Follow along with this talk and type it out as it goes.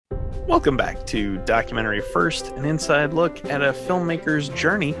Welcome back to Documentary First, an inside look at a filmmaker's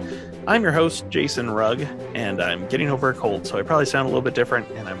journey. I'm your host, Jason Rugg, and I'm getting over a cold, so I probably sound a little bit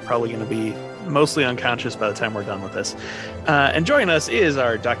different, and I'm probably going to be mostly unconscious by the time we're done with this. And joining us is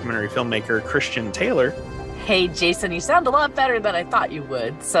our documentary filmmaker, Christian Taylor. Hey, Jason, you sound a lot better than I thought you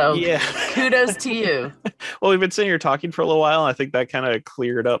would, so yeah. Kudos to you. Well, we've been sitting here talking for a little while. I think that kind of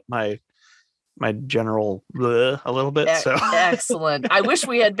cleared up my general a little bit. So excellent. I wish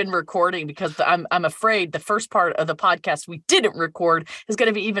we had been recording, because I'm afraid the first part of the podcast we didn't record is going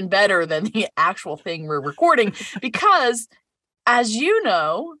to be even better than the actual thing we're recording, because as you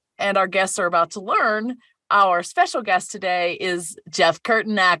know, and our guests are about to learn, our special guest today is Jeff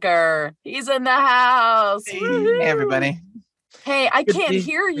Kurtenacker. He's in the house. Hey, everybody. Hey, I can't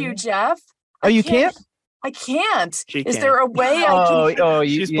hear you, Jeff. Oh, you can't? I can't. Is there a way I can?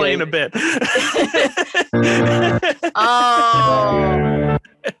 She's playing a bit. Oh,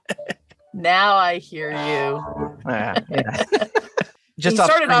 now I hear you. Yeah. Just he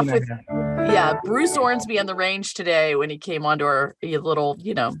started off with, Bruce Ornsby on the range today when he came onto our little,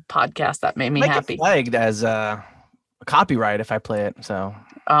 podcast. That made me happy. Flagged as a copyright if I play it. So.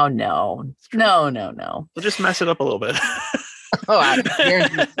 Oh no. We'll just mess it up a little bit.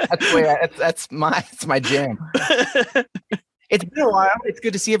 That's my jam. It's been a while. It's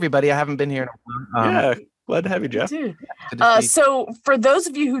good to see everybody. I haven't been here in a while. Glad to have you, Jeff. So for those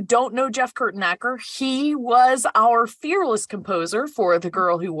of you who don't know Jeff Kurtenacker, he was our fearless composer for The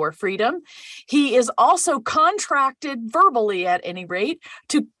Girl Who Wore Freedom. He is also contracted verbally, at any rate,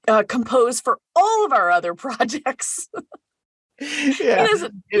 to compose for all of our other projects. Yeah.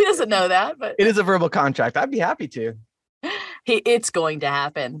 He doesn't know that, but it is a verbal contract. I'd be happy to. It's going to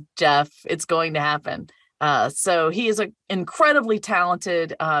happen, Jeff. It's going to happen. So he is an incredibly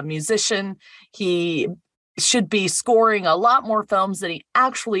talented musician. He should be scoring a lot more films than he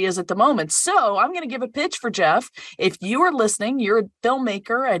actually is at the moment. So I'm going to give a pitch for Jeff. If you are listening, you're a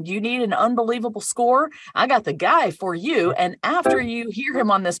filmmaker and you need an unbelievable score, I got the guy for you. And after you hear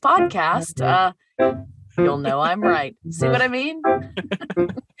him on this podcast, you'll know I'm right. See what I mean?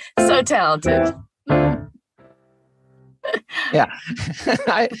 So talented. Yeah.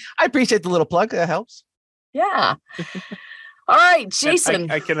 I appreciate the little plug. That helps. Yeah. All right,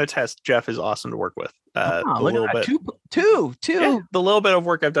 Jason. I can attest, Jeff is awesome to work with. The little bit of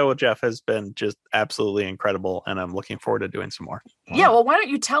work I've done with Jeff has been just absolutely incredible, and I'm looking forward to doing some more. Yeah, well, why don't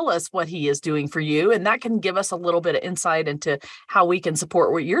you tell us what he is doing for you, and that can give us a little bit of insight into how we can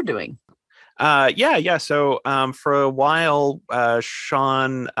support what you're doing. So for a while,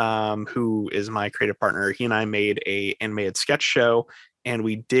 Sean, who is my creative partner, he and I made a animated sketch show, and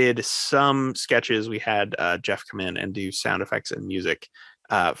we did some sketches. We had Jeff come in and do sound effects and music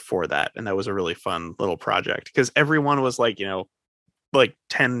for that, and that was a really fun little project, because everyone was like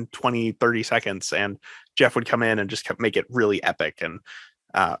 10, 20, 30 seconds, and Jeff would come in and just make it really epic and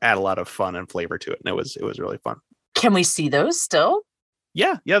add a lot of fun and flavor to it, and it was really fun. Can we see those still?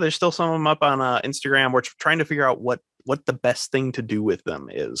 Yeah, there's still some of them up on Instagram. We're trying to figure out what the best thing to do with them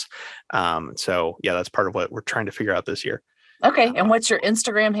is. So that's part of what we're trying to figure out this year. Okay, and what's your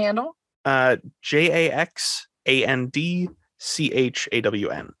Instagram handle?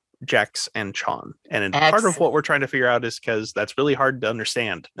 JAXANDCHAWN, Jax and Chon. And part of what we're trying to figure out is because that's really hard to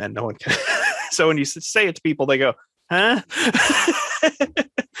understand, and no one can. So when you say it to people, they go, "Huh?"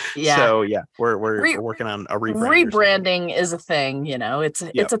 Yeah. So we're working on a rebrand. Rebranding is a thing, it's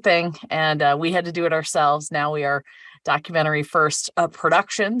a thing, and we had to do it ourselves. Now we are Documentary First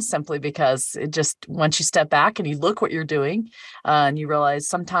production, simply because it just, once you step back and you look what you're doing, and you realize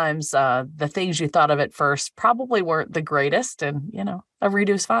sometimes the things you thought of at first probably weren't the greatest, and a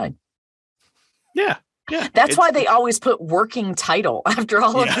redo is fine. Yeah. That's why they always put working title after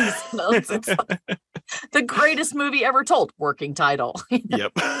all of these notes. It's like, the greatest movie ever told, working title.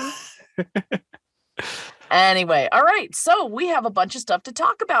 Yep. Anyway, all right. So we have a bunch of stuff to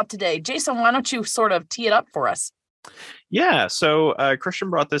talk about today. Jason, why don't you sort of tee it up for us? Yeah. So Christian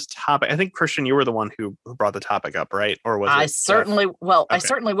brought this topic. I think, Christian, you were the one who brought the topic up, right? Or was I it certainly, Jeff? Well, okay. I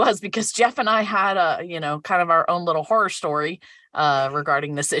certainly was, because Jeff and I had kind of our own little horror story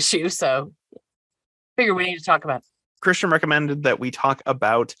regarding this issue. So figure we need to talk about it. Christian recommended that we talk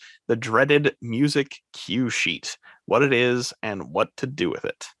about the dreaded music cue sheet, what it is and what to do with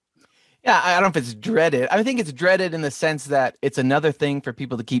it. Yeah, I don't know if it's dreaded. I think it's dreaded in the sense that it's another thing for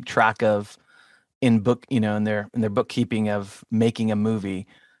people to keep track of in their bookkeeping of making a movie.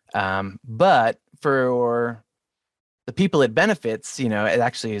 But for the people it benefits, it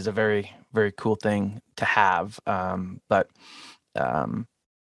actually is a very, very cool thing to have. But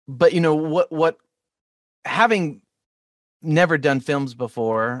what having never done films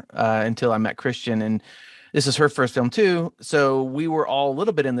before until I met Christian, and this is her first film too. So we were all a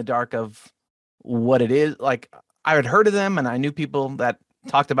little bit in the dark of what it is. Like, I had heard of them and I knew people that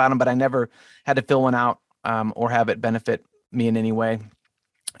talked about them, but I never had to fill one out or have it benefit me in any way.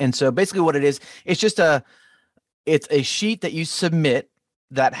 And so basically what it is, it's a sheet that you submit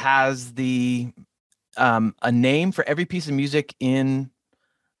that has a name for every piece of music in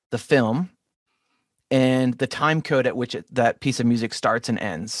the film and the time code at which that piece of music starts and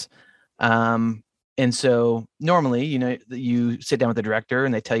ends. And so normally, you sit down with the director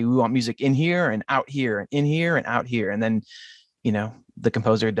and they tell you, we want music in here and out here and in here and out here. And then, the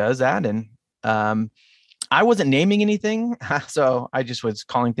composer does that. And I wasn't naming anything. So I just was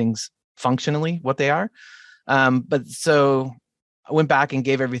calling things functionally what they are. But so I went back and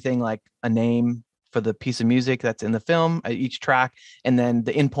gave everything like a name for the piece of music that's in the film, each track, and then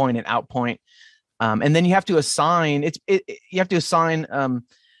the in point and out point. And then you have to assign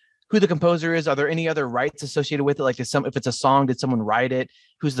who the composer is. Are there any other rights associated with it? Like, if it's a song, did someone write it?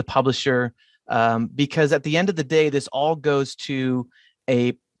 Who's the publisher? Because at the end of the day, this all goes to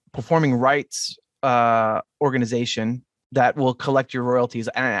a performing rights organization that will collect your royalties,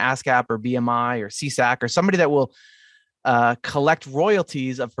 an ASCAP or BMI or CSAC or somebody that will collect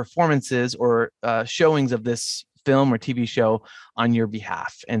royalties of performances or showings of this film or TV show on your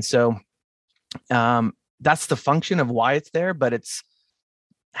behalf. And so that's the function of why it's there, but it's,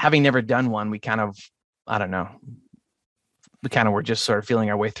 having never done one, we kind of, I don't know, were just sort of feeling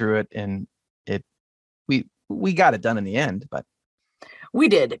our way through it, and we got it done in the end, but. We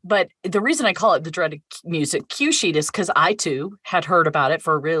did, but the reason I call it the dreaded music cue sheet is because I too had heard about it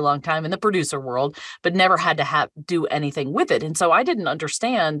for a really long time in the producer world, but never had to do anything with it. And so I didn't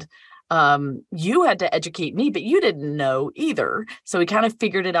understand. You had to educate me, but you didn't know either. So we kind of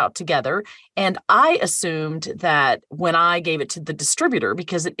figured it out together. And I assumed that when I gave it to the distributor,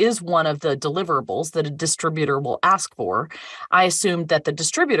 because it is one of the deliverables that a distributor will ask for, I assumed that the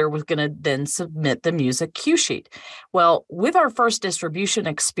distributor was going to then submit the music cue sheet. Well, with our first distribution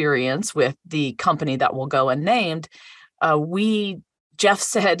experience with the company that will go unnamed, Jeff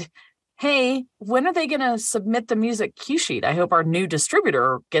said, hey, when are they going to submit the music cue sheet? I hope our new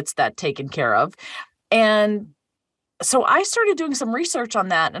distributor gets that taken care of. And so I started doing some research on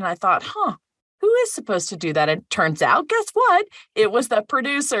that, and I thought, who is supposed to do that? And it turns out, guess what? It was the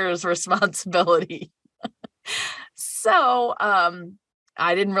producer's responsibility. So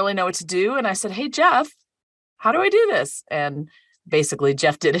I didn't really know what to do. And I said, hey, Jeff, how do I do this? And basically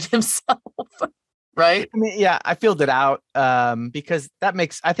Jeff did it himself. Right. I mean, yeah, I filled it out because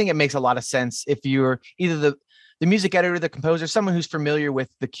I think it makes a lot of sense if you're either the music editor, the composer, someone who's familiar with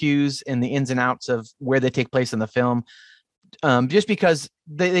the cues and the ins and outs of where they take place in the film. Just because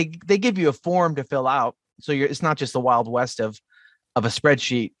they give you a form to fill out, so it's not just the Wild West of a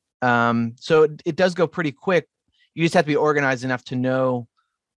spreadsheet. So it does go pretty quick. You just have to be organized enough to know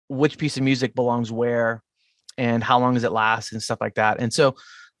which piece of music belongs where and how long does it last and stuff like that. And so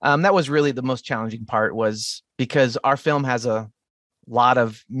that was really the most challenging part, was because our film has a lot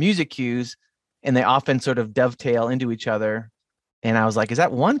of music cues and they often sort of dovetail into each other. And I was like, is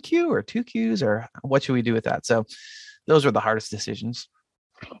that one cue or two cues, or what should we do with that? So those were the hardest decisions.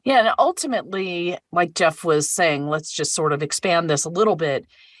 Yeah. And ultimately, like Jeff was saying, let's just sort of expand this a little bit.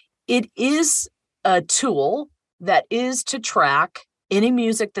 It is a tool that is to track any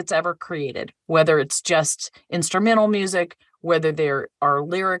music that's ever created, whether it's just instrumental music, whether there are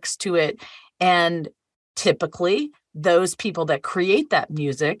lyrics to it. And typically those people that create that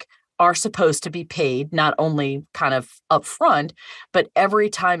music are supposed to be paid not only kind of upfront, but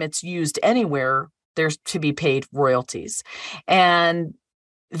every time it's used anywhere, there's to be paid royalties. And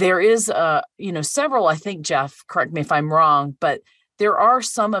there is, several, I think, Jeff, correct me if I'm wrong, but there are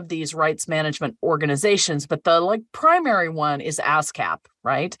some of these rights management organizations, but the primary one is ASCAP,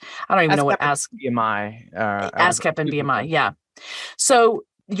 right? I don't even know what BMI. ASCAP and BMI, yeah. So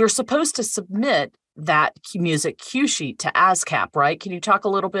you're supposed to submit that music cue sheet to ASCAP, right? Can you talk a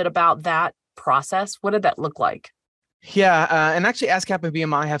little bit about that process? What did that look like? Yeah, and actually ASCAP and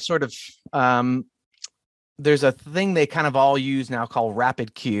BMI have sort of, there's a thing they kind of all use now called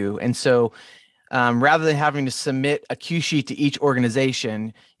rapid cue. And so rather than having to submit a cue sheet to each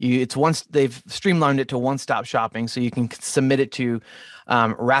organization, they've streamlined it to one-stop shopping, so you can submit it to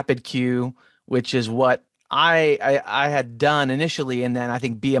rapid cue, which is what I had done initially, and then I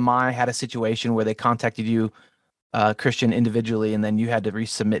think BMI had a situation where they contacted you, Christian, individually, and then you had to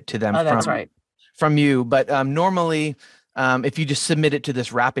resubmit to them. Oh, that's right. From you. But normally, if you just submit it to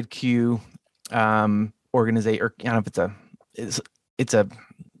this rapid queue organization, or I don't know if it's a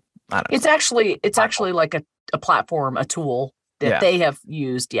I don't know. It's actually like a a platform, a tool that they have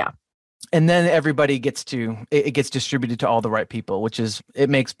used. Yeah. And then everybody gets it gets distributed to all the right people, it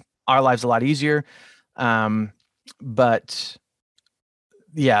makes our lives a lot easier. But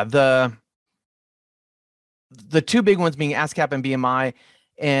yeah, the two big ones being ASCAP and BMI.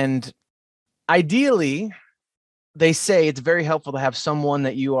 And ideally, they say it's very helpful to have someone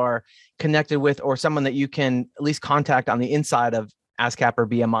that you are connected with, or someone that you can at least contact on the inside of ASCAP or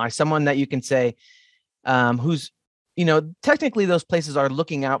BMI, someone that you can say, who's, technically those places are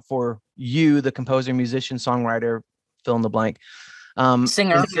looking out for you, the composer, musician, songwriter, fill in the blank.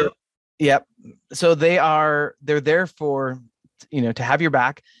 Singer. Yep. So they're there for, to have your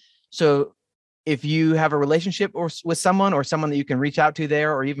back. So if you have a relationship with someone, or someone that you can reach out to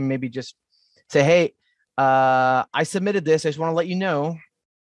there, or even maybe just say, hey, I submitted this, I just want to let you know.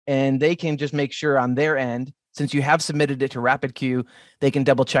 And they can just make sure on their end, since you have submitted it to RapidQ, they can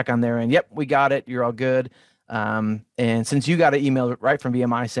double check on their end. Yep, we got it. You're all good. And since you got an email right from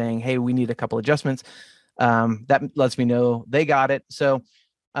BMI saying, hey, we need a couple adjustments, that lets me know they got it. So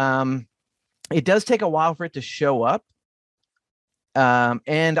it does take a while for it to show up.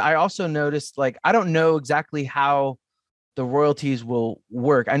 And I also noticed, I don't know exactly how the royalties will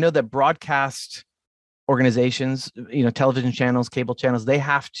work. I know that broadcast organizations, television channels, cable channels, they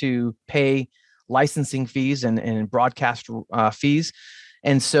have to pay licensing fees and broadcast fees.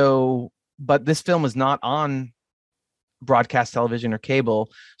 And so, but this film is not on broadcast television or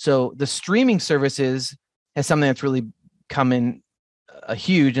cable. So the streaming services is something that's really come in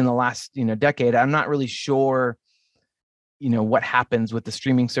huge in the last, decade. I'm not really sure, what happens with the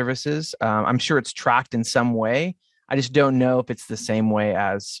streaming services. I'm sure it's tracked in some way. I just don't know if it's the same way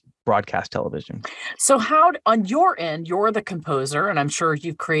as broadcast television. So how, on your end, you're the composer, and I'm sure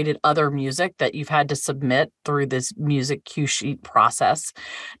you've created other music that you've had to submit through this music cue sheet process.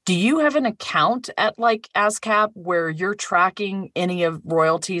 Do you have an account at ASCAP where you're tracking any of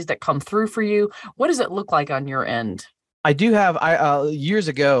royalties that come through for you? What does it look like on your end? I do have, years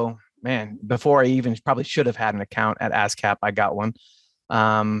ago, man, before I even probably should have had an account at ASCAP, I got one.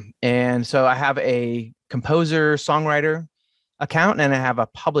 And so I have a composer songwriter account, and I have a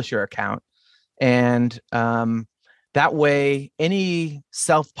publisher account. And that way, any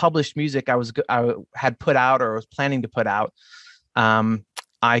self-published music I had put out or was planning to put out,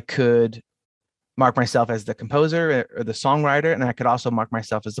 I could mark myself as the composer or the songwriter, and I could also mark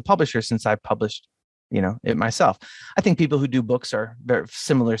myself as the publisher, since I published it myself. I think people who do books are very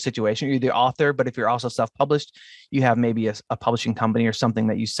similar situation. You're the author, but if you're also self-published, you have maybe a publishing company or something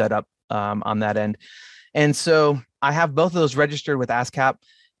that you set up on that end. And so I have both of those registered with ASCAP,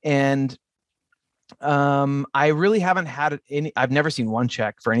 and I really haven't had I've never seen one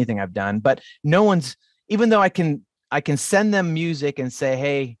check for anything I've done, but no one's, even though I can send them music and say,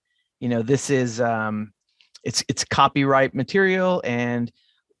 hey, this is, it's copyright material, and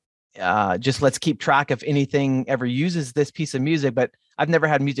just let's keep track if anything ever uses this piece of music. But I've never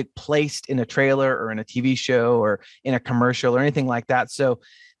had music placed in a trailer or in a TV show or in a commercial or anything like that. So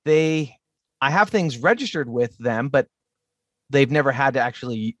I have things registered with them, but they've never had to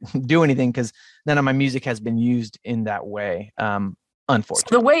actually do anything because none of my music has been used in that way. Unfortunately.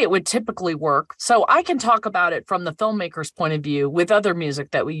 So the way it would typically work, so I can talk about it from the filmmaker's point of view with other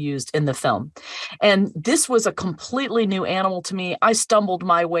music that we used in the film. And this was a completely new animal to me. I stumbled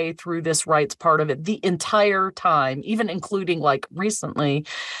my way through this rights part of it the entire time, even including recently,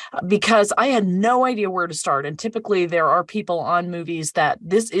 because I had no idea where to start. And typically there are people on movies that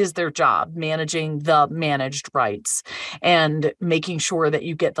this is their job, managing the managed rights and making sure that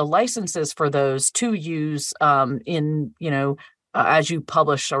you get the licenses for those to use in, as you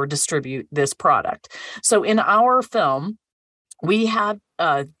publish or distribute this product. So in our film, we have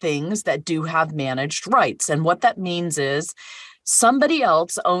things that do have managed rights. And what that means is somebody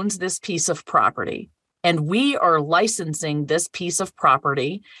else owns this piece of property, and we are licensing this piece of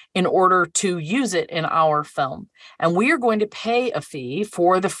property in order to use it in our film. And we are going to pay a fee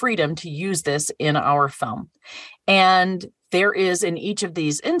for the freedom to use this in our film. And there is, in each of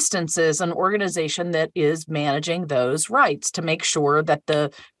these instances, an organization that is managing those rights to make sure that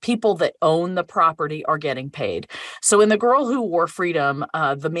the people that own the property are getting paid. So in The Girl Who Wore Freedom,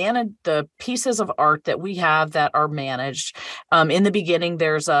 the pieces of art that we have that are managed, in the beginning,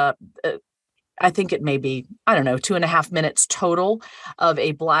 there's I think it may be, 2.5 minutes total of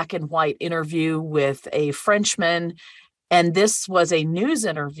a black and white interview with a Frenchman. And this was a news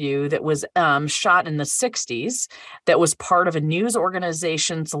interview that was shot in the 60s that was part of a news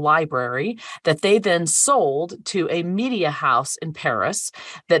organization's library that they then sold to a media house in Paris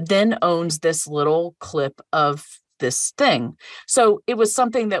that then owns this little clip of this thing. So it was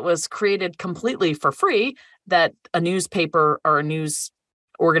something that was created completely for free, that a newspaper or a news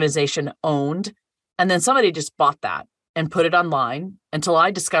organization owned. And then somebody just bought that and put it online until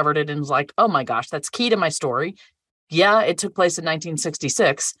I discovered it and was like, oh my gosh, that's key to my story. Yeah, it took place in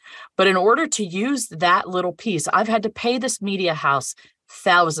 1966. But in order to use that little piece, I've had to pay this media house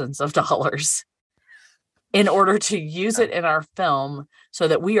thousands of dollars in order to use it in our film so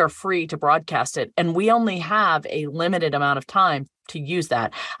that we are free to broadcast it. And we only have a limited amount of time to use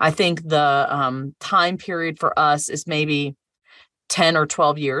that. I think the time period for us is maybe 10 or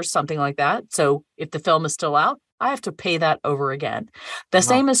 12 years, something like that. So if the film is still out, I have to pay that over again. The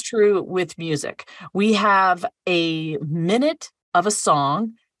same is true with music. We have a minute of a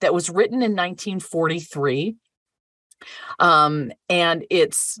song that was written in 1943. And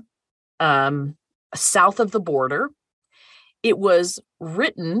it's south of the border. It was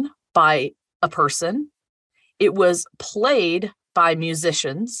written by a person. It was played by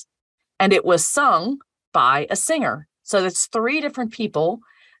musicians, and it was sung by a singer. So that's 3 different people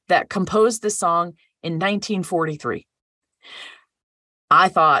that composed this song in 1943. I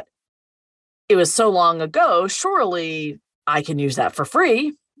thought it was so long ago, surely I can use that for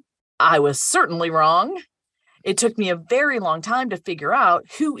free. I was certainly wrong. It took me a very long time to figure out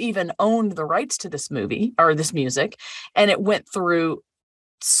who even owned the rights to this movie or this music. And it went through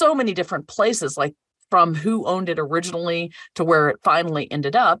so many different places, like from who owned it originally to where it finally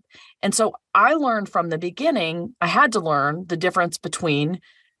ended up. And so I learned from the beginning, I had to learn the difference between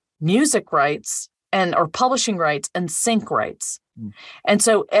music rights or publishing rights and sync rights. And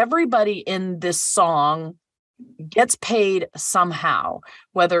so everybody in this song gets paid somehow,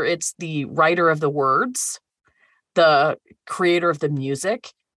 whether it's the writer of the words, the creator of the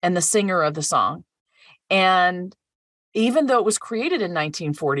music, and the singer of the song. And even though it was created in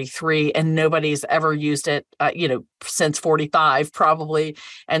 1943 and nobody's ever used it, since 45 probably,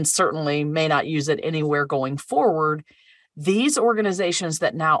 and certainly may not use it anywhere going forward, these organizations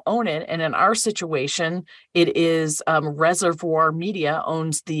that now own it, and in our situation, it is Reservoir Media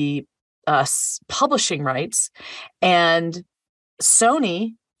owns the publishing rights, and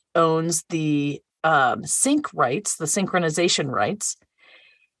Sony owns the sync rights, the synchronization rights.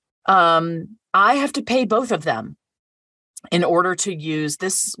 I have to pay both of them in order to use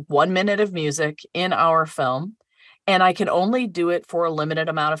this 1 minute of music in our film, and I can only do it for a limited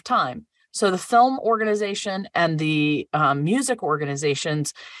amount of time. So the film organization and the music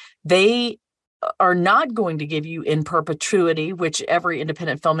organizations, they are not going to give you in perpetuity, which every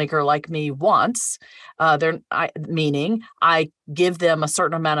independent filmmaker like me wants. Meaning I give them a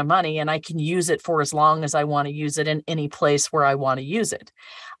certain amount of money and I can use it for as long as I want to use it in any place where I want to use it.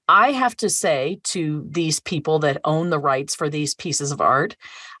 I have to say to these people that own the rights for these pieces of art,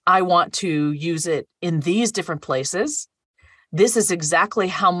 I want to use it in these different places. This is exactly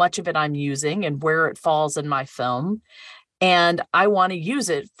how much of it I'm using and where it falls in my film. And I want to use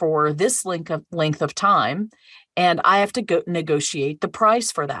it for this length of time. And I have to go negotiate the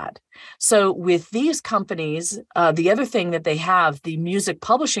price for that. So with these companies, the other thing that they have, the music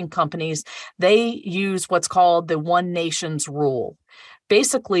publishing companies, they use what's called the one nation's rule.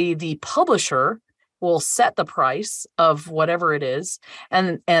 Basically, the publisher will set the price of whatever it is,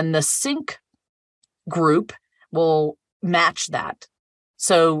 and the sync group will match that.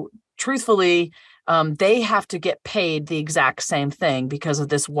 So truthfully, they have to get paid the exact same thing because of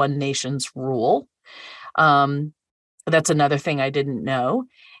this one nation's rule. That's another thing I didn't know.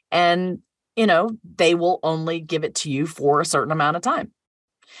 And, they will only give it to you for a certain amount of time.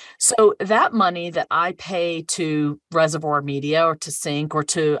 So that money that I pay to Reservoir Media or to Sync or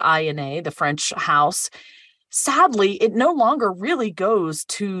to INA, the French house, sadly, it no longer really goes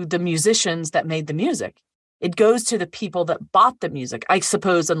to the musicians that made the music. It goes to the people that bought the music, I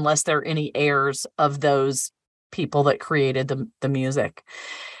suppose, unless there are any heirs of those people that created the music.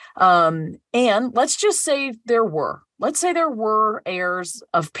 And let's just say there were. Let's say there were heirs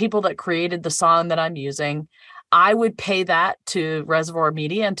of people that created the song that I'm using. I would pay that to Reservoir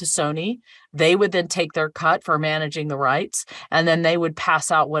Media and to Sony. They would then take their cut for managing the rights, and then they would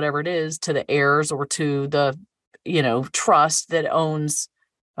pass out whatever it is to the heirs or to the, trust that owns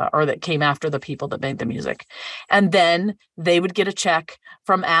or that came after the people that made the music. And then they would get a check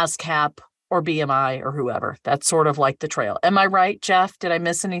from ASCAP or BMI or whoever. That's sort of like the trail. Am I right, Jeff? Did I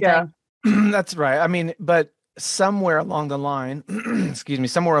miss anything? Yeah, that's right. I mean, but somewhere along the line,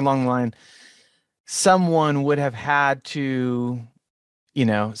 someone would have had to,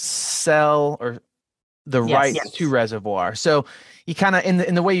 sell or the rights to Reservoir. So you kind of,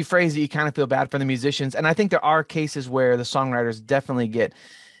 in the way you phrase it, you kind of feel bad for the musicians. And I think there are cases where the songwriters definitely get,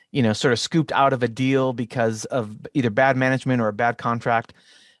 sort of scooped out of a deal because of either bad management or a bad contract.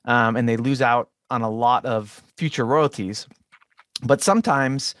 And they lose out on a lot of future royalties. But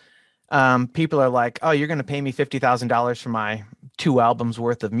sometimes people are like, oh, you're going to pay me $50,000 for my 2 albums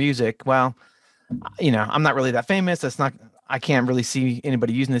worth of music. Well, I'm not really that famous. I can't really see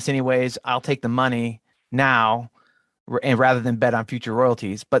anybody using this anyways. I'll take the money now and rather than bet on future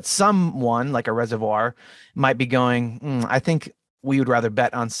royalties. But someone like a Reservoir might be going, I think we would rather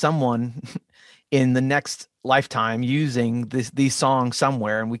bet on someone in the next lifetime using these songs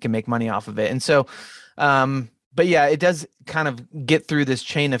somewhere, and we can make money off of it. And so, but yeah, it does kind of get through this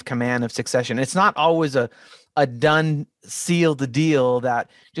chain of command of succession. It's not always a done sealed deal that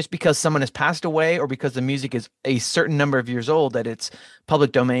just because someone has passed away or because the music is a certain number of years old that it's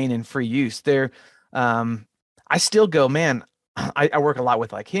public domain and free use. I still go, man, I work a lot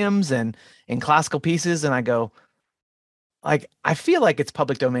with like hymns and classical pieces, and I go, like, I feel like it's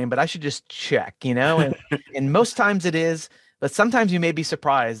public domain, but I should just check, and most times it is, but sometimes you may be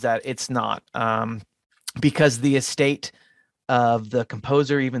surprised that it's not, because the estate of the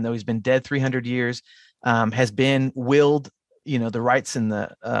composer, even though he's been dead 300 years, has been willed, the rights and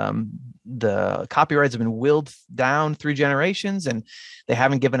the copyrights have been willed down through generations, and they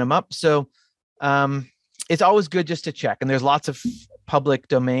haven't given them up. So it's always good just to check. And there's lots of public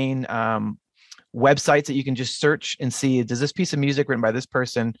domain websites that you can just search and see, does this piece of music written by this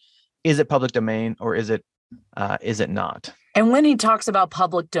person, is it public domain or is it not? And when he talks about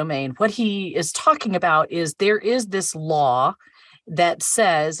public domain, what he is talking about is there is this law that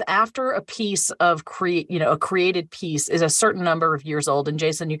says after a piece of a created piece is a certain number of years old. And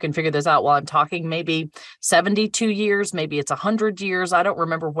Jason, you can figure this out while I'm talking, maybe 72 years, maybe it's 100 years. I don't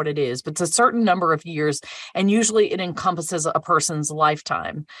remember what it is, but it's a certain number of years. And usually it encompasses a person's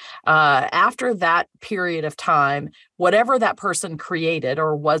lifetime. After that period of time, whatever that person created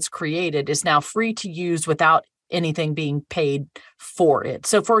or was created is now free to use without anything being paid for it.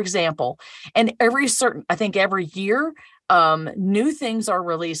 So for example, and every year, new things are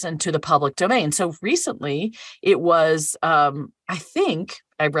released into the public domain. So recently it was, I think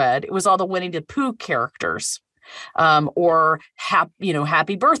I read, it was all the Winnie the Pooh characters, or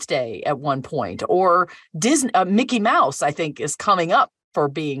Happy Birthday at one point, or Disney, Mickey Mouse, I think is coming up for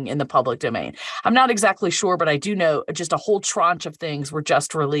being in the public domain. I'm not exactly sure, but I do know just a whole tranche of things were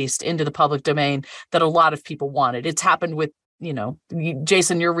just released into the public domain that a lot of people wanted. It's happened with,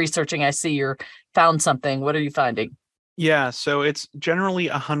 Jason, you're researching, I see you're found something. What are you finding? Yeah, so it's generally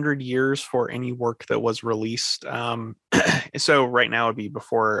 100 years for any work that was released. So right now it'd be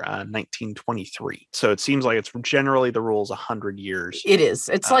before 1923. So it seems like it's generally the rules 100 years. It is.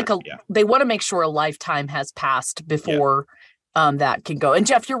 It's they want to make sure a lifetime has passed before that can go. And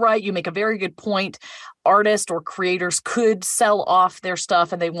Jeff, you're right. You make a very good point. Artists or creators could sell off their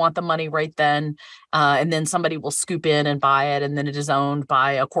stuff and they want the money right then. And then somebody will scoop in and buy it. And then it is owned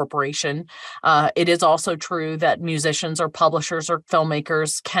by a corporation. It is also true that musicians or publishers or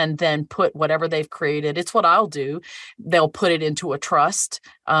filmmakers can then put whatever they've created. It's what I'll do. They'll put it into a trust.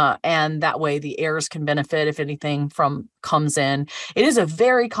 And that way the heirs can benefit if anything comes in. It is a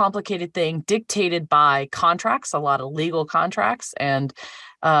very complicated thing dictated by contracts, a lot of legal contracts. And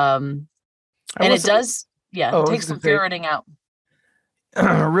it does, take some ferreting out.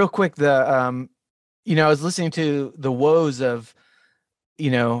 Real quick, I was listening to the woes of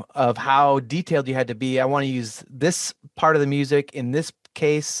how detailed you had to be. I want to use this part of the music in this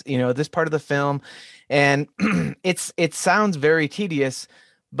case, this part of the film, and it sounds very tedious,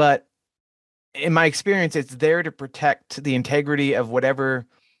 but in my experience, it's there to protect the integrity of whatever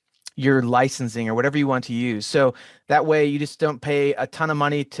you're licensing or whatever you want to use. So that way, you just don't pay a ton of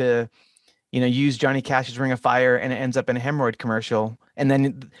money to use Johnny Cash's Ring of Fire and it ends up in a hemorrhoid commercial. And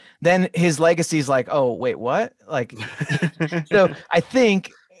then his legacy is like, oh, wait, what? Like, so I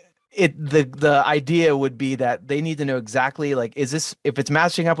think the idea would be that they need to know exactly, like, if it's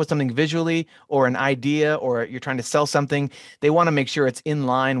matching up with something visually or an idea, or you're trying to sell something, they want to make sure it's in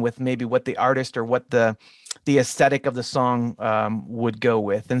line with maybe what the artist or what the aesthetic of the song would go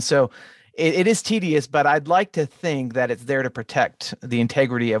with. And so it is tedious, but I'd like to think that it's there to protect the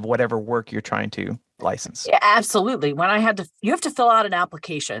integrity of whatever work you're trying to license. Yeah, absolutely. You have to fill out an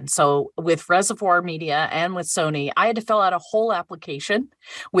application. So with Reservoir Media and with Sony, I had to fill out a whole application.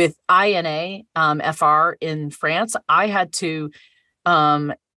 With INA, FR in France, I had to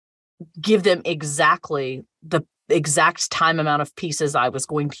give them exactly the exact time amount of pieces I was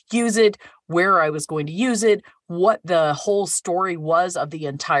going to use it, where I was going to use it, what the whole story was of the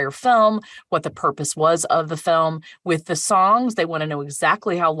entire film, what the purpose was of the film. With the songs, they want to know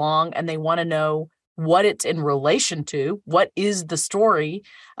exactly how long, and they want to know what it's in relation to, what is the story.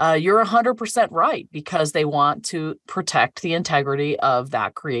 You're 100% right, because they want to protect the integrity of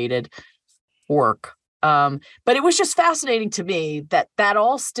that created work. But it was just fascinating to me that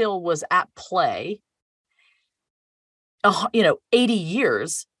all still was at play, 80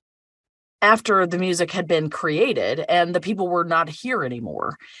 years after the music had been created and the people were not here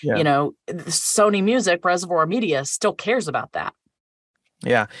anymore. Yeah. Sony Music, Reservoir Media still cares about that.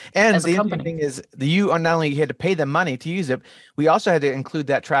 Yeah. And As a the interesting company. thing is you not only had to pay them money to use it, we also had to include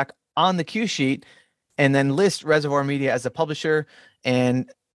that track on the cue sheet and then list Reservoir Media as a publisher.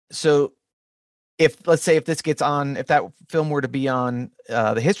 And so let's say if that film were to be on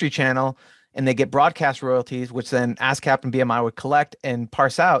the History Channel and they get broadcast royalties, which then ASCAP and BMI would collect and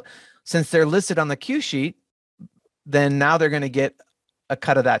parse out, since they're listed on the cue sheet, then now they're going to get a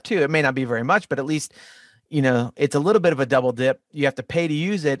cut of that too. It may not be very much, but at least, it's a little bit of a double dip. You have to pay to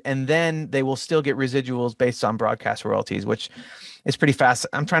use it, and then they will still get residuals based on broadcast royalties, which is pretty fast.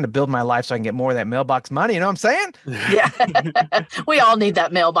 I'm trying to build my life so I can get more of that mailbox money. You know what I'm saying? Yeah. We all need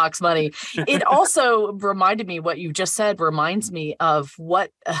that mailbox money. It also reminded me, what you just said reminds me of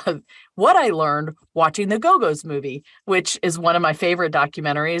what I learned watching the Go-Go's movie, which is one of my favorite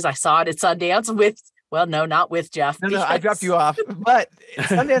documentaries. I saw it at Sundance no, not with Jeff. No, I dropped you off. But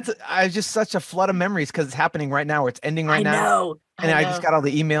Sundance, I just such a flood of memories because it's happening right now, or it's ending right now. I just got all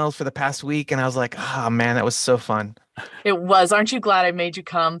the emails for the past week, and I was like, oh man, that was so fun. It was. Aren't you glad I made you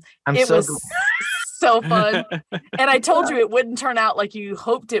come? It was so fun. And I told you it wouldn't turn out like you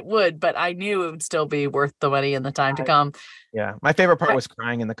hoped it would, but I knew it would still be worth the money and the time to come. Yeah. My favorite part was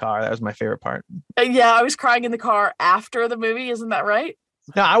crying in the car. That was my favorite part. Yeah, I was crying in the car after the movie. Isn't that right?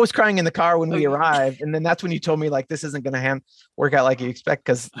 No, I was crying in the car when we arrived. And then that's when you told me, like, this isn't going to work out like you expect.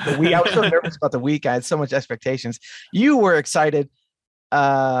 Because I was so nervous about the week. I had so much expectations. You were excited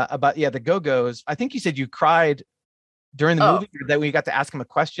about, the Go-Go's. I think you said you cried during the movie, that we got to ask him a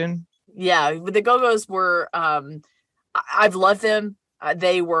question. Yeah, the Go-Go's were, I've loved them.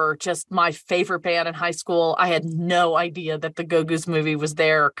 They were just my favorite band in high school. I had no idea that the Go-Go's movie was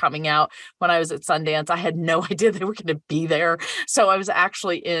there coming out when I was at Sundance. I had no idea they were going to be there. So I was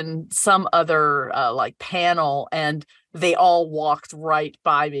actually in some other panel, and they all walked right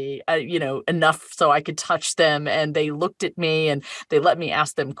by me, enough so I could touch them. And they looked at me and they let me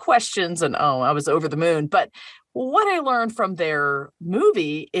ask them questions. And I was over the moon. But what I learned from their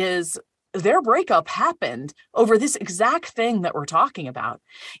movie is their breakup happened over this exact thing that we're talking about.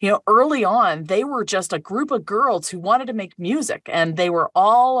 Early on, they were just a group of girls who wanted to make music, and they were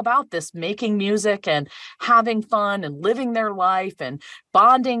all about this, making music and having fun and living their life and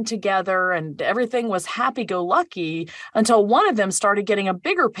bonding together, and everything was happy-go-lucky until one of them started getting a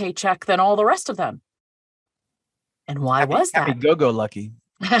bigger paycheck than all the rest of them. And why was that? Happy go-go-lucky.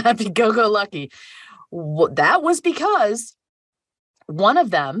 Happy go-go-lucky. That was because one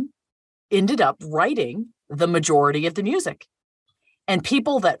of them ended up writing the majority of the music. And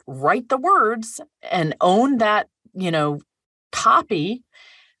people that write the words and own that, copy,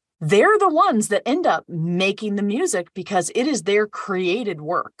 they're the ones that end up making the music because it is their created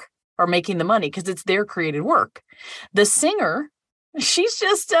work, or making the money because it's their created work. The singer, she's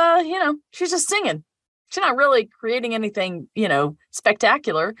just, she's just singing. She's not really creating anything,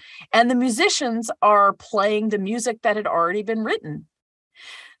 spectacular. And the musicians are playing the music that had already been written.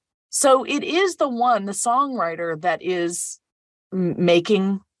 So it is the songwriter, that is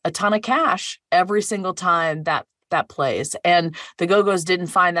making a ton of cash every single time that plays. And the Go-Go's didn't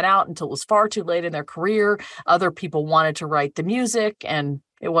find that out until it was far too late in their career. Other people wanted to write the music, and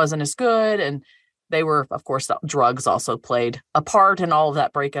it wasn't as good. And they were, of course, drugs also played a part in all of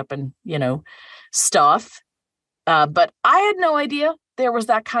that breakup and, stuff. But I had no idea there was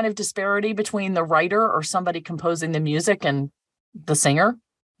that kind of disparity between the writer or somebody composing the music and the singer.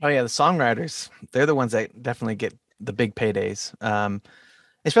 Oh yeah, the songwriters, they're the ones that definitely get the big paydays.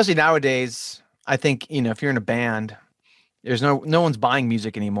 Especially nowadays, I think, if you're in a band, there's no one's buying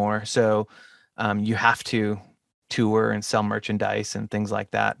music anymore. So you have to tour and sell merchandise and things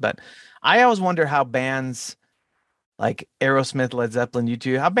like that. But I always wonder how bands like Aerosmith, Led Zeppelin,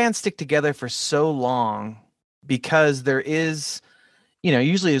 U2, how bands stick together for so long, because there is,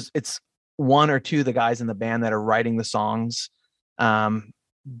 usually it's one or two of the guys in the band that are writing the songs.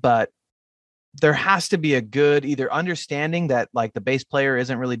 But there has to be a good either understanding that, like, the bass player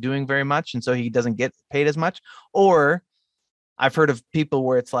isn't really doing very much, and so he doesn't get paid as much. Or I've heard of people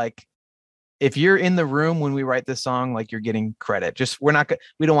where it's like, if you're in the room when we write this song, like, you're getting credit. We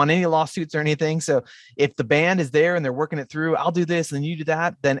don't want any lawsuits or anything. So if the band is there and they're working it through, I'll do this and you do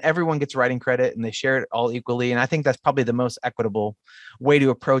that, then everyone gets writing credit and they share it all equally. And I think that's probably the most equitable way to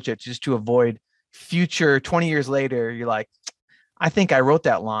approach it, just to avoid future 20 years later, you're like, I think I wrote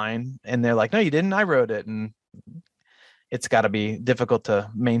that line, and they're like, no, you didn't. I wrote it. And it's got to be difficult to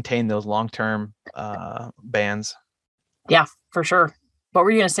maintain those long-term bands. Yeah, for sure. What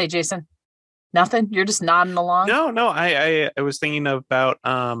were you going to say, Jason? Nothing? You're just nodding along? No. I was thinking about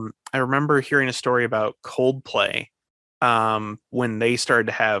I remember hearing a story about Coldplay. When they started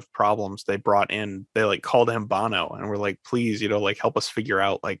to have problems, they like called him Bono and were like, please, like help us figure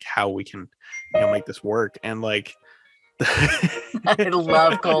out like how we can, make this work. And like I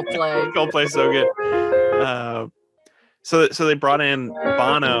love Coldplay. Coldplay's so good. So they brought in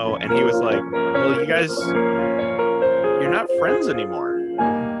Bono and he was like, well, you guys, you're not friends anymore.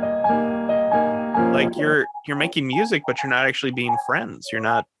 Like you're making music, but you're not actually being friends. You're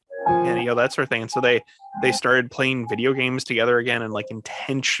not, and that sort of thing. And so they started playing video games together again and like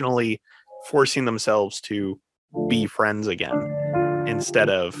intentionally forcing themselves to be friends again instead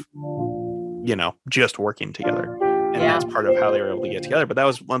of, just working together. And that's part of how they were able to get together. But that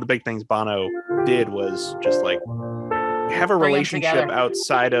was one of the big things Bono did, was just like have a relationship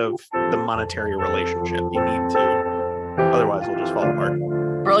outside of the monetary relationship. You need to, otherwise we'll just fall apart.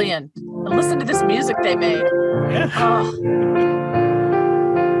 Brilliant. And listen to this music they made. Yeah. Oh.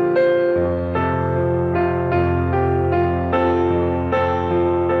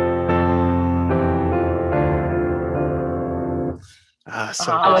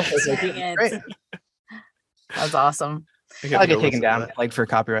 Great. That's awesome. I'll get taken down, flagged for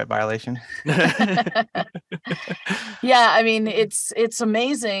copyright violation. Yeah, I mean, it's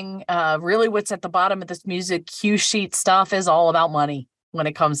amazing. Really, what's at the bottom of this music cue sheet stuff is all about money. When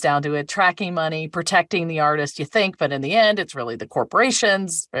it comes down to it, tracking money, protecting the artist, you think, but in the end, it's really the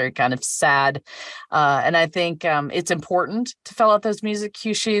corporations. Very kind of sad. And I think it's important to fill out those music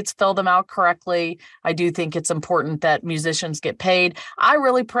cue sheets, fill them out correctly. I do think it's important that musicians get paid. I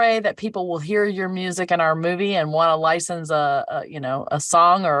really pray that people will hear your music in our movie and want to license a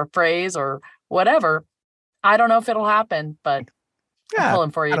song or a phrase or whatever. I don't know if it'll happen, but I'm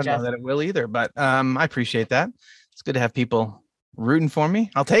pulling for you, Jeff. I don't know that it will either, but I appreciate that. It's good to have people rooting for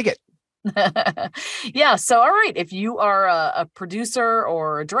me. I'll take it. Yeah. So, all right. If you are a producer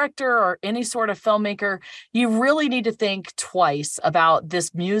or a director or any sort of filmmaker, you really need to think twice about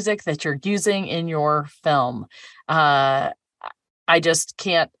this music that you're using in your film. I just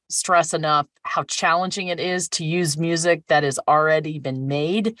can't stress enough how challenging it is to use music that has already been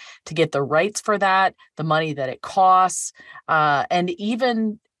made, to get the rights for that, the money that it costs, and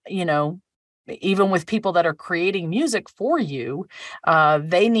even with people that are creating music for you,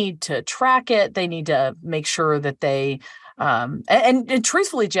 they need to track it. They need to make sure that they, and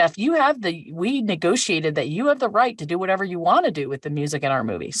truthfully, Jeff, we negotiated that you have the right to do whatever you want to do with the music in our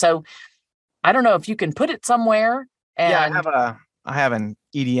movie. So I don't know if you can put it somewhere. And I have an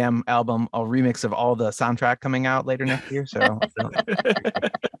EDM album, a remix of all the soundtrack coming out later next year. So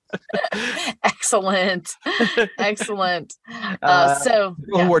excellent. More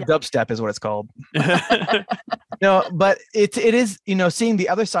dubstep is what it's called. No, but it is, seeing the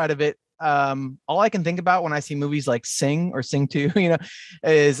other side of it. All I can think about when I see movies like Sing or Sing 2,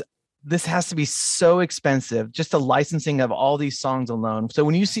 is this has to be so expensive, just the licensing of all these songs alone. So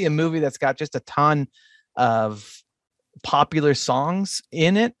when you see a movie that's got just a ton of popular songs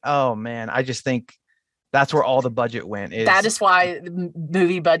in it, oh man, I just think that's where all the budget went. That is why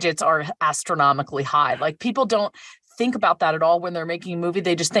movie budgets are astronomically high. Like, people don't think about that at all when they're making a movie.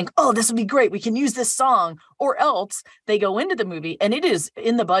 They just think, oh, this would be great, we can use this song. Or else they go into the movie and it is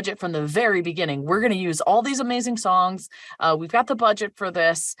in the budget from the very beginning. We're going to use all these amazing songs. We've got the budget for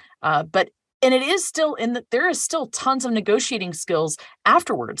this. And it is still there is still tons of negotiating skills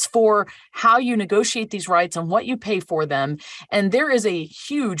afterwards for how you negotiate these rights and what you pay for them. And there is a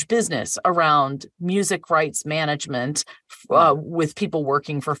huge business around music rights management with people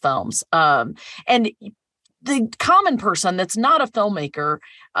working for films. And the common person that's not a filmmaker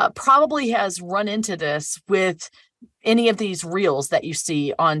probably has run into this with any of these reels that you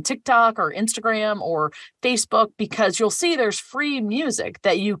see on TikTok or Instagram or Facebook, because you'll see there's free music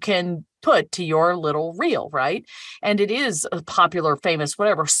that you can put to your little reel, right? And it is a popular, famous,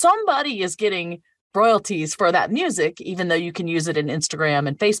 whatever. Somebody is getting royalties for that music, even though you can use it in Instagram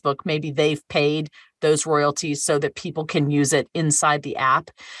and Facebook. Maybe they've paid those royalties so that people can use it inside the app.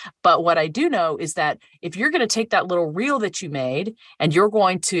 But what I do know is that if you're going to take that little reel that you made and you're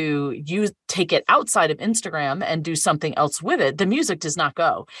going to take it outside of Instagram and do something else with it, the music does not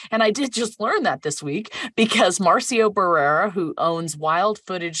go. And I did just learn that this week, because Marcio Barrera, who owns Wild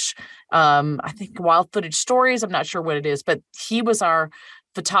Footage, I think Wild Footage Stories, I'm not sure what it is, but he was our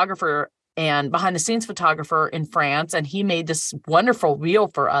photographer and behind the scenes photographer in France. And he made this wonderful reel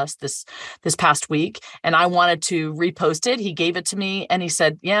for us this past week. And I wanted to repost it. He gave it to me and he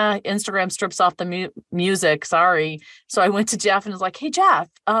said, yeah, Instagram strips off the music. Sorry. So I went to Jeff and was like, hey, Jeff,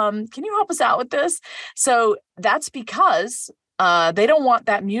 can you help us out with this? So that's because they don't want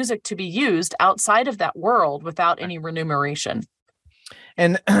that music to be used outside of that world without any remuneration.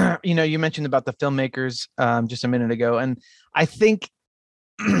 And, you mentioned about the filmmakers just a minute ago. And I think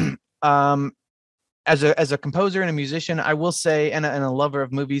as a composer and a musician, I will say, and a lover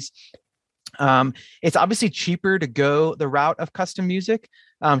of movies, it's obviously cheaper to go the route of custom music,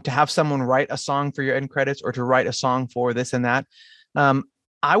 to have someone write a song for your end credits or to write a song for this and that.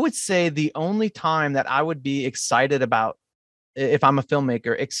 I would say the only time that I would be excited about, if I'm a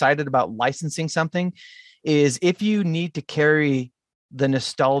filmmaker, excited about licensing something, is if you need to carry the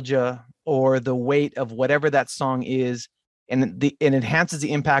nostalgia or the weight of whatever that song is, and it enhances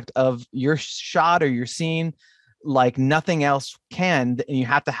the impact of your shot or your scene like nothing else can, and you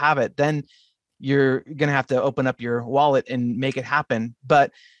have to have it, then you're going to have to open up your wallet and make it happen.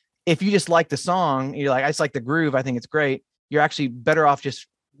 But if you just like the song, you're like, I just like the groove, I think it's great, you're actually better off just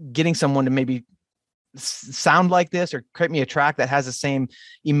getting someone to maybe sound like this or create me a track that has the same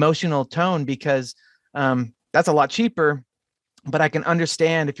emotional tone, because that's a lot cheaper. But I can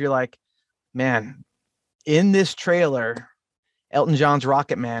understand if you're like, man, in this trailer, Elton John's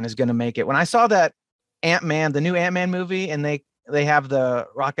Rocket Man is going to make it. When I saw that Ant-Man, the new Ant-Man movie, and they have the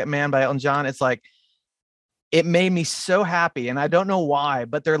Rocket Man by Elton John, it's like, it made me so happy. And I don't know why,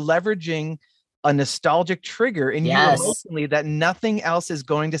 but they're leveraging a nostalgic trigger in you emotionally that nothing else is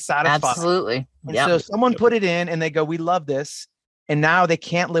going to satisfy. Absolutely. And so someone put it in and they go, we love this. And now they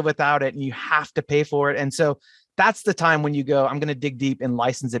can't live without it and you have to pay for it. And so that's the time when you go, I'm going to dig deep and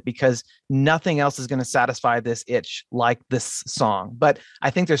license it, because nothing else is going to satisfy this itch like this song. But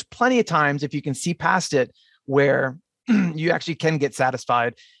I think there's plenty of times, if you can see past it, where you actually can get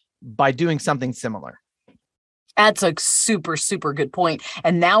satisfied by doing something similar. That's a super, super good point.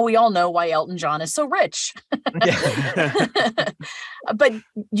 And now we all know why Elton John is so rich. But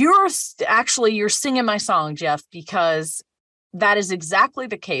you're singing my song, Jeff, because that is exactly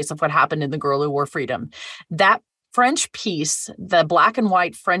the case of what happened in The Girl Who Wore Freedom. That French piece, the black and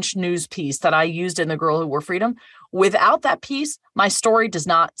white French news piece that I used in The Girl Who Wore Freedom, without that piece, my story does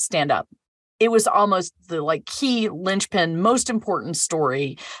not stand up. It was almost the key linchpin, most important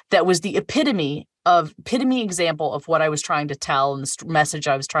story that was the epitome example of what I was trying to tell and the message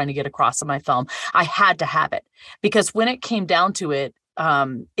I was trying to get across in my film. I had to have it, because when it came down to it,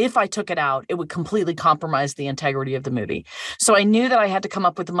 if I took it out, it would completely compromise the integrity of the movie. So I knew that I had to come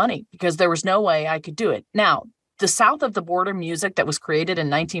up with the money, because there was no way I could do it. Now, the south of the border music that was created in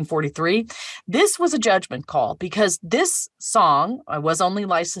 1943, this was a judgment call, because this song, I was only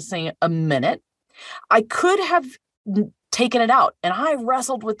licensing a minute. I could have taken it out. And I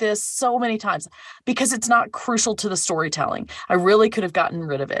wrestled with this so many times because it's not crucial to the storytelling. I really could have gotten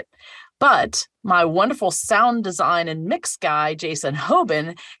rid of it. But my wonderful sound design and mix guy, Jason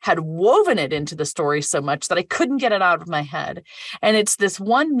Hoban, had woven it into the story so much that I couldn't get it out of my head. And it's this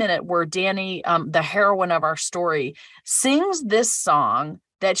 1 minute where Danny, the heroine of our story, sings this song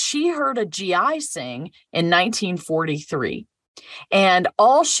that she heard a GI sing in 1943. And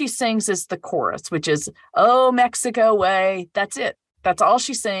all she sings is the chorus, which is, "Oh, Mexico way." That's it. That's all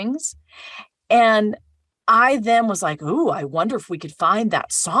she sings. And I then was like, ooh, I wonder if we could find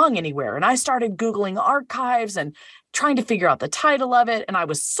that song anywhere. And I started Googling archives and trying to figure out the title of it. And I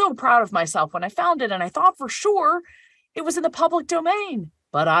was so proud of myself when I found it. And I thought for sure it was in the public domain,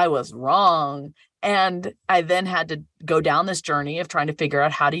 but I was wrong. And I then had to go down this journey of trying to figure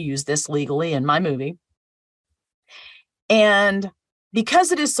out how to use this legally in my movie. And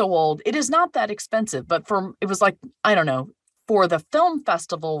because it is so old, it is not that expensive, but it was like, I don't know, for the film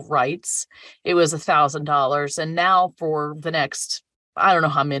festival rights, it was $1,000. And now for the next, I don't know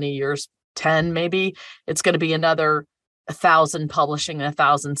how many years, 10 maybe, it's going to be another 1,000 publishing and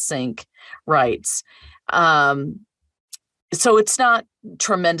 1,000 sync rights. So it's not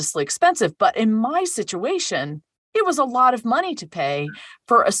tremendously expensive, but in my situation, it was a lot of money to pay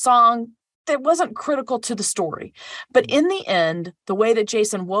for a song that wasn't critical to the story. But in the end, the way that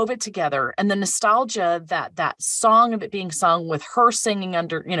Jason wove it together and the nostalgia that song of it being sung with her singing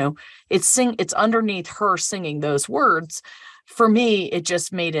under, it's underneath her singing those words. For me, it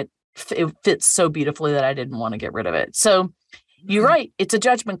just made it fits so beautifully that I didn't want to get rid of it. So you're right. It's a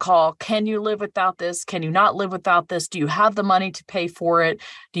judgment call. Can you live without this? Can you not live without this? Do you have the money to pay for it?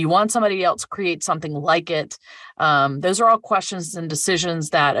 Do you want somebody else to create something like it? Those are all questions and decisions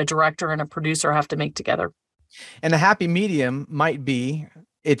that a director and a producer have to make together. And the happy medium might be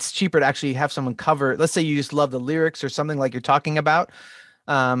it's cheaper to actually have someone cover. Let's say you just love the lyrics or something like you're talking about,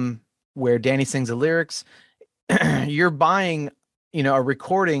 where Danny sings the lyrics. You're buying, a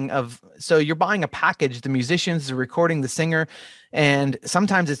recording so you're buying a package, the musicians, the recording, the singer, and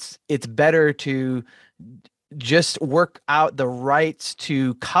sometimes it's better to just work out the rights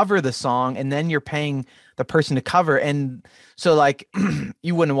to cover the song, and then you're paying the person to cover. And so like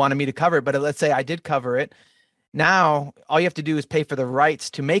you wouldn't want me to cover it, but let's say I did cover it. Now all you have to do is pay for the rights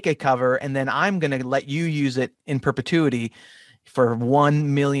to make a cover, and then I'm going to let you use it in perpetuity for $1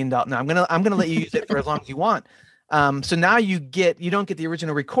 million. No, I'm gonna let you use it for as long as you want. So now you don't get the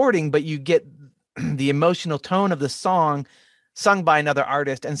original recording, but you get the emotional tone of the song sung by another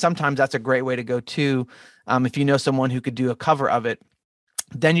artist. And sometimes that's a great way to go too. If you know someone who could do a cover of it,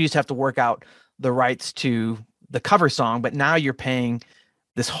 then you just have to work out the rights to the cover song. But now you're paying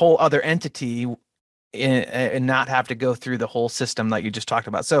this whole other entity and not have to go through the whole system that you just talked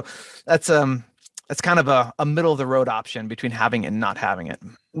about. So that's kind of a middle of the road option between having it and not having it.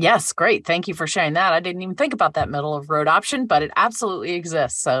 Yes, great. Thank you for sharing that. I didn't even think about that middle of road option, but it absolutely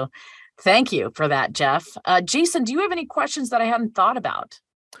exists. So thank you for that, Jeff. Jason, do you have any questions that I hadn't thought about?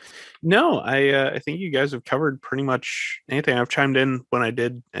 No, I think you guys have covered pretty much anything. I've chimed in when I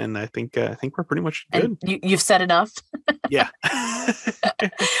did, and I think we're pretty much good. And you've said enough. Yeah.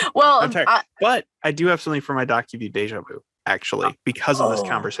 Well, but I do have something for my DocuView Deja Vu, actually, because of this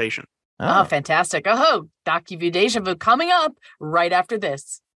conversation. Oh, fantastic. Oh, DocuView Deja Vu coming up right after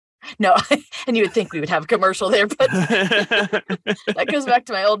this. No, and you would think we would have a commercial there, but that goes back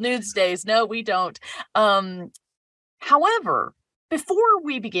to my old nudes days. No, we don't. However, before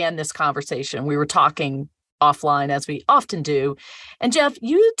we began this conversation, we were talking offline, as we often do. And Jeff,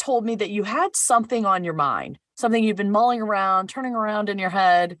 you told me that you had something on your mind, something you've been mulling around, turning around in your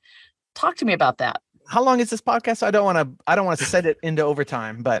head. Talk to me about that. How long is this podcast? I don't want to set it into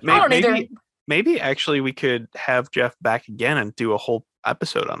overtime, but I don't either. Maybe actually we could have Jeff back again and do a whole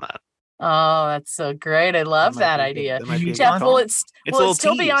episode on that. Oh, that's so great. I love that idea. Jeff, will it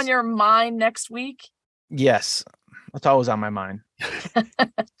still be on your mind next week? Yes. That's always on my mind.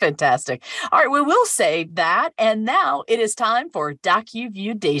 Fantastic. All right, we will save that. And now it is time for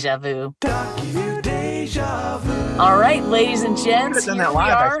DocuView Deja Vu. DocuView Deja Vu. All right, ladies and gents, done that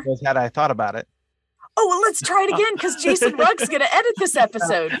live, I suppose, had I thought about it. Oh, well, let's try it again because Jason Rugg's going to edit this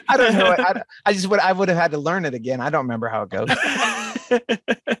episode. I don't know. I would have had to learn it again. I don't remember how it goes.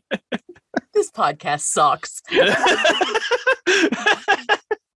 This podcast sucks.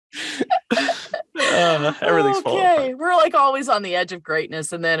 Everything's falling apart. We're like always on the edge of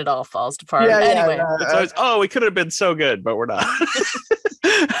greatness, and then it all falls apart. Anyway, it's always, we could have been so good, but we're not.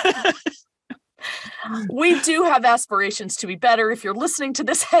 We do have aspirations to be better. If you're listening to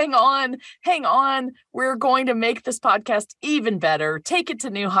this, hang on. We're going to make this podcast even better. Take it to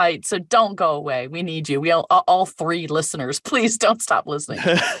new heights. So don't go away. We need you. We all three listeners. Please don't stop listening.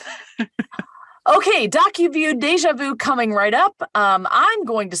 Okay, DocuView Deja Vu coming right up. I'm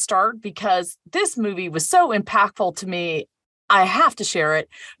going to start because this movie was so impactful to me. I have to share it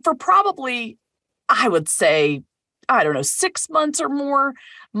for probably, I would say, 6 months or more.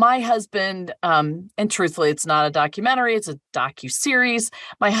 My husband, and truthfully, it's not a documentary, it's a docu-series.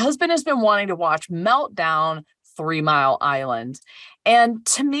 My husband has been wanting to watch Meltdown 3 Mile Island. And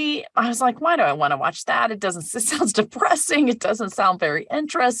to me, I was like, why do I want to watch that? It sounds depressing. It doesn't sound very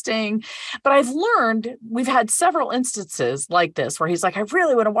interesting. But I've learned, we've had several instances like this where he's like, I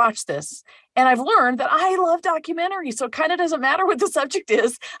really want to watch this. And I've learned that I love documentaries. So it kind of doesn't matter what the subject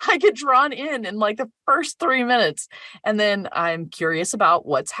is. I get drawn in like the first 3 minutes. And then I'm curious about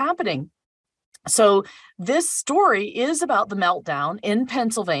what's happening. So this story is about the meltdown in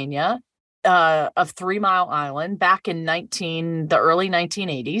Pennsylvania of 3 Mile Island back in the early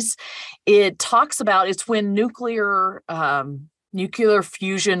 1980s. It talks about, it's when nuclear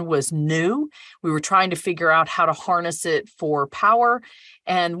fusion was new. We were trying to figure out how to harness it for power,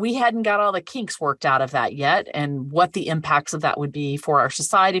 and we hadn't got all the kinks worked out of that yet, and what the impacts of that would be for our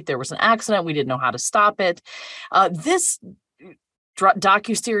society. If there was an accident, we didn't know how to stop it. This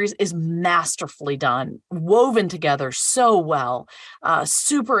docuseries is masterfully done, woven together so well,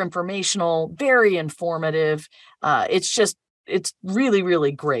 super informational, very informative. It's really,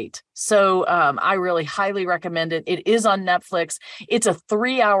 really great. So I really highly recommend it. It is on Netflix. It's a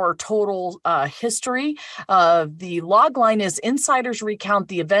 3-hour total history. The log line is insiders recount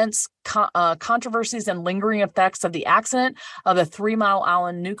the events, controversies, and lingering effects of the accident of the 3 Mile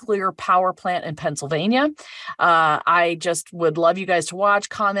Island nuclear power plant in Pennsylvania. I just would love you guys to watch,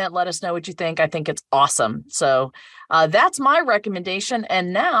 comment, let us know what you think. I think it's awesome. So that's my recommendation.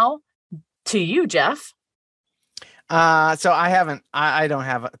 And now to you, Jeff. So I don't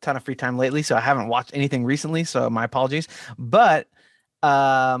have a ton of free time lately, so I haven't watched anything recently, so my apologies. But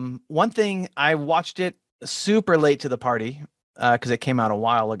one thing, I watched it super late to the party because it came out a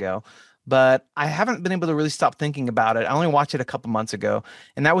while ago, but I haven't been able to really stop thinking about it. I only watched it a couple months ago,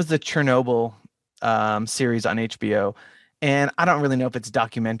 and that was the Chernobyl series on HBO. And I don't really know if it's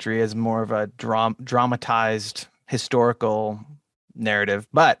documentary as more of a dramatized historical narrative,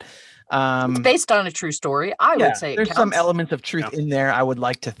 but It's based on a true story. I would say it there's counts. some elements of truth in there, I would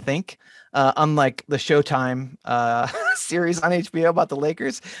like to think. Unlike the Showtime series on HBO about the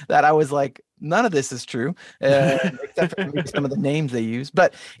Lakers, that I was like, none of this is true, except for maybe some of the names they use.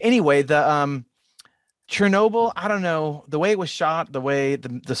 But anyway, the Chernobyl, I don't know, the way it was shot, the way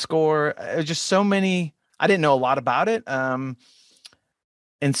the score, it was just so many. I didn't know a lot about it, and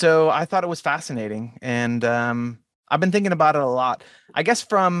so I thought it was fascinating, and I've been thinking about it a lot. I guess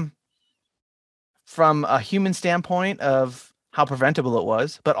from a human standpoint of how preventable it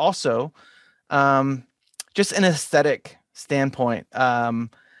was, but also just an aesthetic standpoint. I'm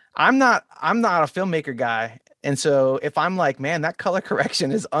not a filmmaker guy. And so if I'm like, man, that color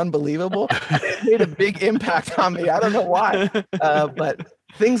correction is unbelievable, it made a big impact on me. I don't know why. But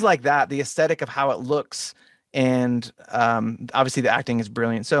things like that, the aesthetic of how it looks, and obviously the acting is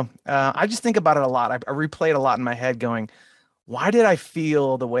brilliant. So I just think about it a lot. I replay it a lot in my head going, why did I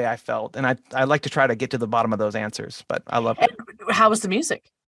feel the way I felt? And I like to try to get to the bottom of those answers, but I love it. How was the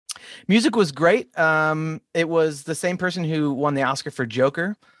music? Music was great. It was the same person who won the Oscar for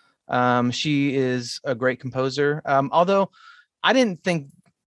Joker. She is a great composer. Although I don't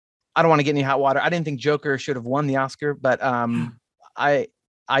want to get any hot water. I didn't think Joker should have won the Oscar, but I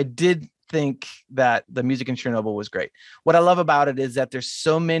did think that the music in Chernobyl was great. What I love about it is that there's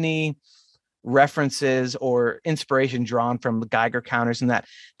so many references or inspiration drawn from the Geiger counters and that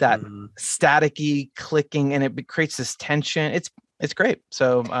staticky clicking, and it creates this tension. It's great.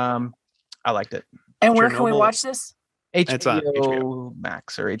 So I liked it. And where can we watch this? It's on HBO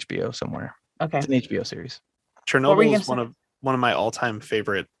Max or HBO somewhere. Okay, it's an HBO series. Chernobyl is one of my all-time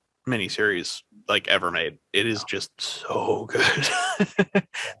favorite miniseries like ever made. It is just so good.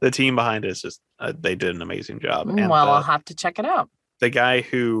 The team behind it is just they did an amazing job. And I'll have to check it out. The guy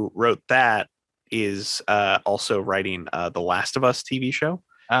who wrote that is also writing the Last of Us TV show.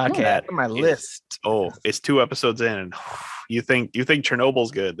 Okay, that's on my list. It's 2 episodes in, and you think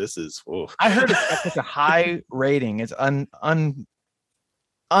Chernobyl's good. This is. I heard it's got such a high rating. It's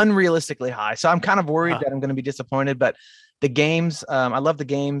unrealistically high. So I'm kind of worried that I'm going to be disappointed. But the games, I love the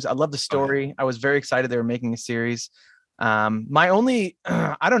games. I love the story. I was very excited they were making a series. My only,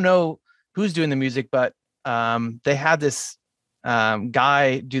 I don't know who's doing the music, but they had this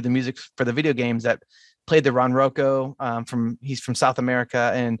guy do the music for the video games that played the Ron Rocco he's from South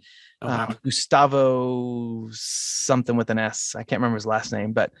America, and Gustavo something with an S. I can't remember his last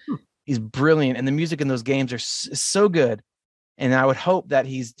name, but he's brilliant. And the music in those games is so good. And I would hope that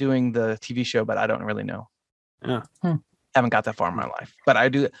he's doing the TV show, but I don't really know. Yeah. Haven't got that far in my life, but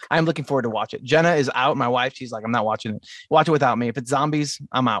I'm looking forward to watch it. Jenna is out. My wife, she's like, I'm not watching it. Watch it without me. If it's zombies,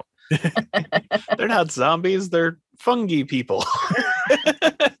 I'm out. They're not zombies. They're fungi people.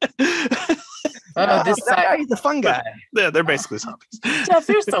 This guy, he's a fun guy. Yeah, they're basically zombies. Jeff,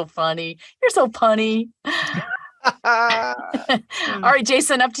 you're so funny. You're so punny. All right,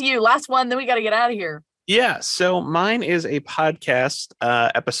 Jason, up to you. Last one, then we got to get out of here. Yeah, so mine is a podcast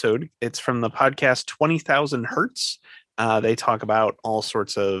episode. It's from the podcast 20,000 Hertz. They talk about all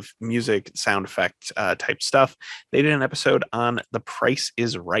sorts of music, sound effect type stuff. They did an episode on The Price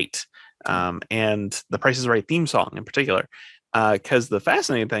is Right, and The Price is Right theme song in particular. Because the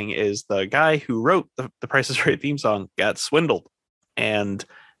fascinating thing is the guy who wrote the Price is Right theme song got swindled and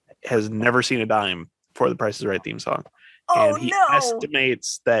has never seen a dime for the Price is Right theme song. And he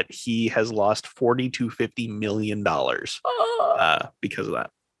estimates that he has lost $40 to $50 million because of that.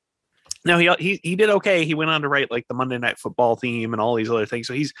 Now he did okay. He went on to write like the Monday Night Football theme and all these other things.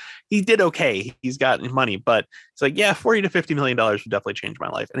 So he did okay. He's got money, but it's like, yeah, $40 to $50 million would definitely change my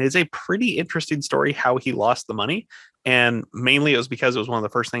life. And it's a pretty interesting story how he lost the money. And mainly it was because it was one of the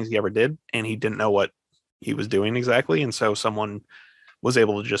first things he ever did, and he didn't know what he was doing exactly. And so someone was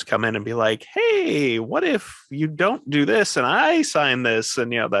able to just come in and be like, hey, what if you don't do this and I sign this,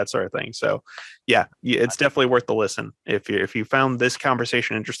 and that sort of thing. So yeah, it's definitely worth the listen. If you found this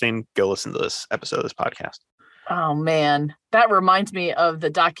conversation interesting, go listen to this episode of this podcast. Oh man, that reminds me of the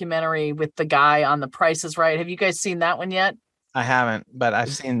documentary with the guy on The Price is Right. Have you guys seen that one yet? I haven't, but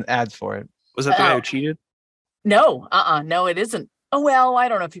I've seen ads for it. Was that the guy who cheated? No, no, it isn't. Oh well, I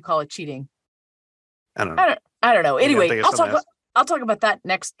don't know if you call it cheating. I don't know. I don't know. Anyway, I'll talk about that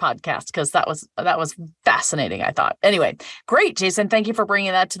next podcast because that was fascinating, I thought. Anyway, great, Jason. Thank you for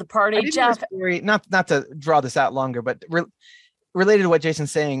bringing that to the party. Jeff. Not to draw this out longer, but related to what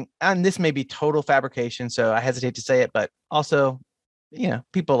Jason's saying, and this may be total fabrication, so I hesitate to say it, but also,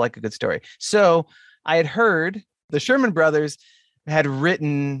 people like a good story. So I had heard the Sherman Brothers had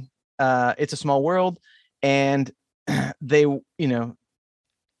written It's a Small World, and they,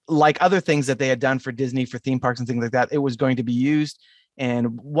 like other things that they had done for Disney, for theme parks and things like that, it was going to be used.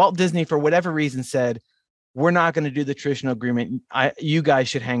 And Walt Disney, for whatever reason, said, we're not going to do the traditional agreement. You guys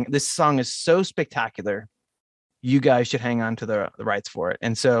should this song is so spectacular. You guys should hang on to the rights for it.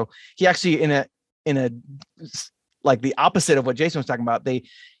 And so he actually, in a like the opposite of what Jason was talking about, they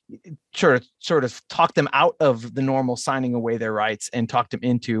sort of talked them out of the normal signing away their rights and talked them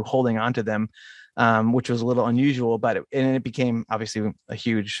into holding on to them. Which was a little unusual, but it became obviously a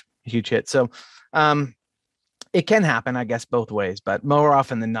huge hit. So it can happen, I guess, both ways, but more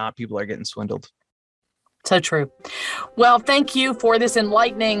often than not, people are getting swindled. So true. Well, thank you for this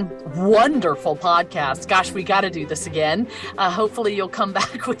enlightening, wonderful podcast. Gosh, we got to do this again. Hopefully you'll come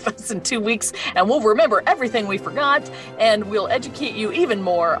back with us in 2 weeks and we'll remember everything we forgot and we'll educate you even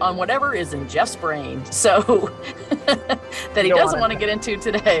more on whatever is in Jeff's brain. So that he doesn't want to get into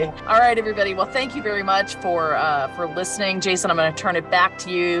today. All right, everybody. Well, thank you very much for listening. Jason, I'm going to turn it back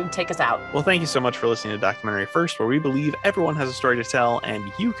to you. Take us out. Well, thank you so much for listening to Documentary First, where we believe everyone has a story to tell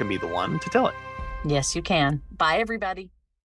and you can be the one to tell it. Yes, you can. Bye, everybody.